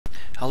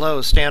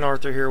Hello, Stan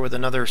Arthur here with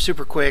another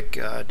super quick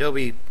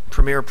Adobe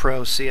Premiere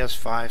Pro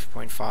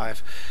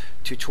CS5.5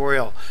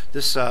 tutorial.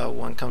 This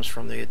one comes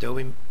from the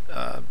Adobe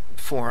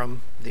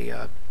forum,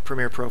 the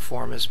Premiere Pro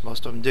forum, as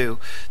most of them do.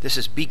 This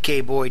is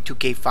BK Boy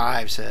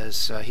 2K5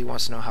 says he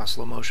wants to know how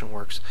slow motion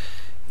works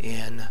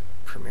in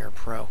Premiere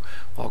Pro.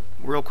 Well,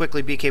 real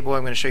quickly, BK Boy,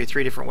 I'm going to show you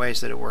 3 different ways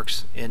that it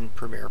works in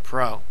Premiere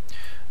Pro.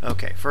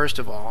 Okay, first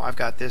of all, I've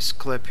got this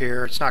clip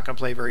here. It's not going to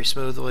play very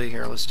smoothly.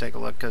 Here, let's take a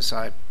look, because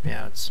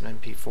it's an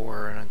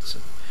MP4 and it's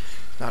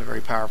not a very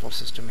powerful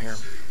system here.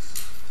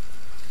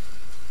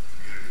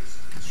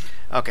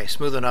 Okay,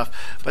 smooth enough,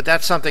 but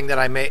that's something that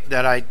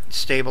I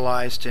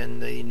stabilized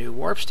in the new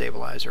warp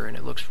stabilizer, and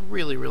it looks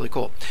really, really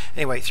cool.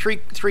 Anyway, three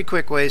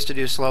quick ways to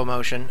do slow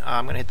motion.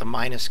 I'm going to hit the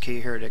minus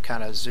key here to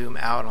kind of zoom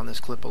out on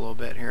this clip a little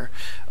bit here.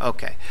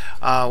 Okay,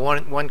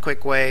 one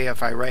quick way,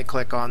 if I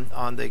right-click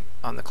on the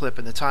clip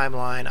in the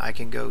timeline, I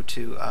can go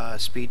to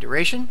speed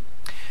duration.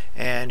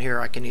 And here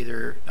I can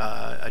either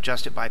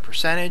adjust it by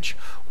percentage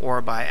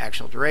or by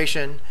actual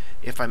duration.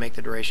 If I make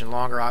the duration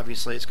longer,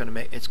 obviously it's going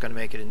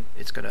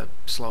to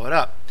slow it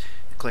up.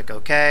 Click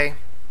OK,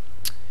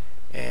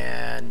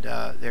 and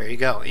there you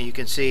go. And you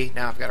can see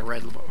now I've got a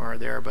red bar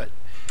there, but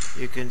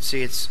you can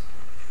see it's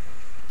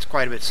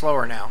quite a bit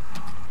slower now.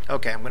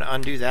 Okay, I'm going to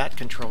undo that.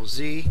 Control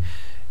Z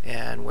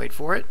and wait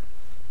for it.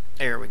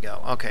 There we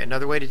go. Okay,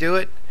 another way to do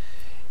it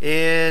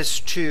is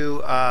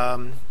to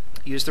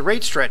use the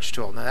rate stretch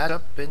tool. Now that's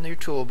up in your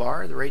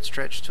toolbar, the rate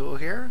stretch tool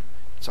here.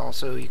 It's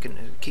also,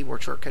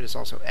 keyboard shortcut is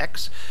also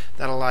X.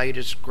 That'll allow you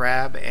to just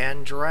grab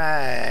and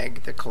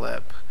drag the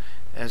clip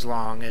as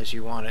long as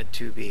you want it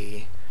to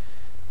be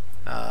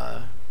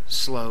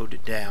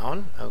slowed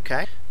down.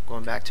 Okay,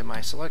 going back to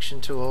my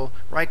selection tool,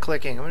 right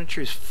clicking, I'm going to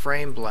choose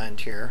frame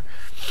blend here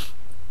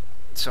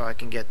so I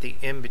can get the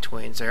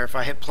in-betweens there. If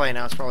I hit play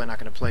now, it's probably not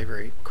going to play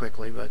very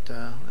quickly, but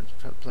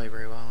let's play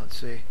very well. Let's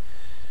see.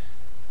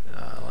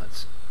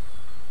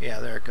 Yeah,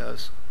 there it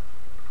goes.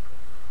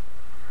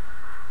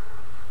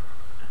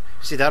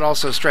 See, that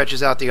also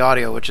stretches out the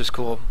audio, which is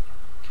cool.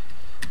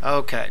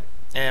 Okay,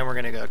 and we're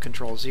going to go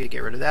Control Z to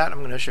get rid of that. I'm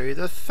going to show you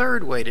the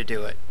third way to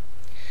do it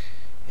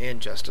in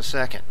just a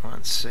second.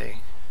 Let's see.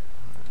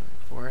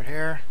 For it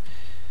here.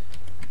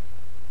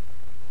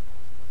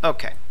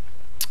 Okay.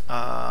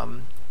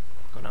 I'm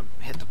going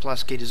to hit the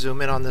plus key to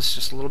zoom in on this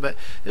just a little bit.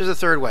 There's a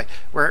third way.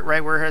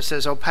 Right where it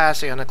says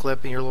opacity on the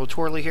clip and your little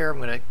twirly here, I'm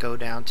going to go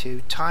down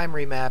to time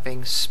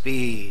remapping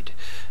speed.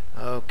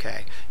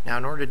 Okay, now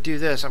in order to do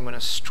this, I'm going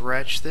to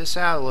stretch this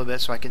out a little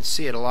bit so I can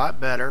see it a lot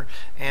better,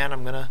 and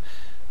I'm going to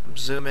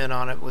zoom in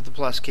on it with the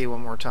plus key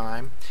one more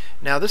time.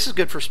 Now this is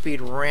good for speed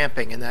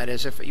ramping, and that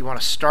is if you want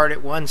to start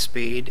at one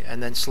speed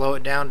and then slow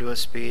it down to a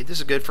speed. This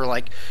is good for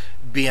like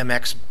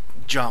BMX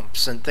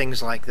jumps and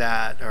things like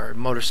that, or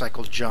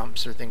motorcycle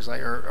jumps, or things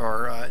like,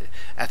 or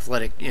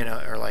athletic,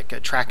 or like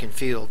track and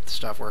field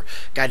stuff where a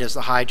guy does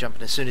the high jump,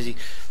 and as soon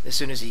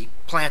as he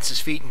plants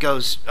his feet and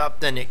goes up,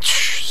 then it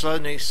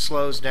suddenly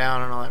slows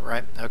down and all that.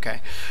 Right?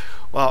 Okay.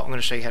 Well, I'm going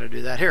to show you how to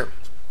do that here.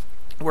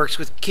 It works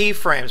with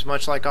keyframes,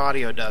 much like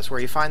audio does, where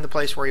you find the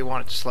place where you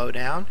want it to slow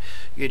down.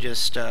 You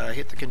just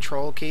hit the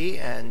Control key,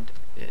 and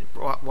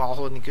while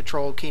holding the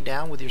Control key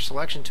down with your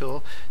selection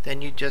tool,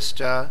 then you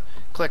just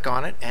click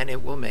on it and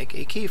it will make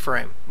a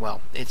keyframe.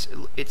 Well, it's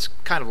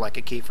kind of like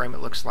a keyframe. It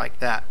looks like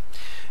that.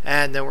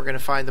 And then we're going to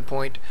find the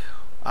point.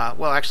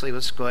 Well, actually,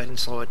 let's go ahead and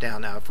slow it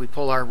down now. If we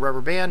pull our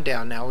rubber band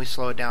down now, we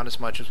slow it down as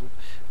much as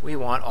we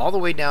want, all the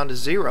way down to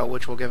 0,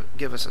 which will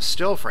give us a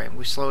still frame.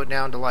 We slow it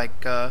down to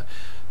like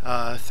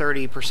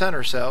 30%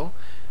 or so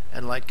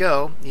and let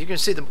go. You can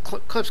see the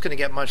clip's going to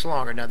get much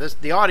longer. Now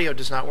the audio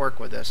does not work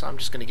with this. I'm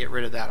just going to get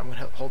rid of that. I'm going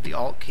to hold the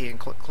Alt key and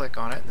click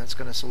on it, and that's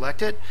going to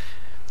select it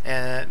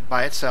and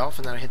by itself,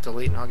 and then I hit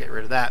delete and I'll get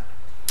rid of that.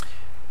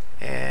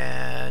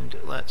 And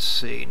let's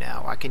see,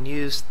 now I can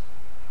use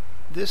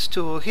this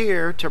tool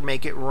here to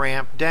make it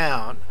ramp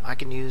down. I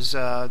can use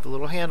the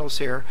little handles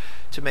here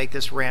to make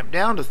this ramp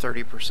down to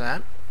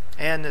 30%,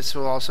 and this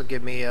will also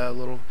give me a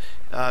little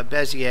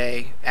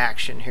Bezier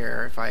action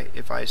here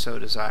if I so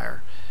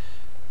desire.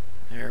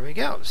 There we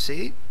go.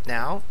 See,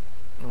 now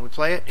when we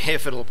play it,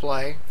 if it'll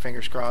play,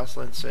 fingers crossed,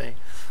 let's see.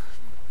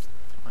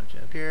 Punch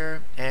up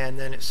here, and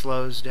then it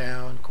slows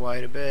down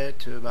quite a bit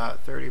to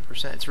about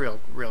 30%. It's real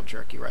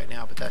jerky right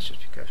now, but that's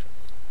just because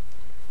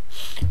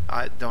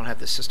I don't have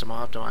the system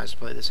optimized to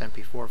play this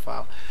MP4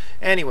 file.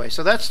 Anyway,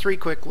 so that's 3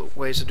 quick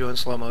ways of doing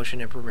slow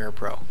motion in Premiere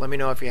Pro. Let me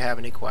know if you have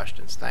any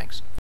questions. Thanks.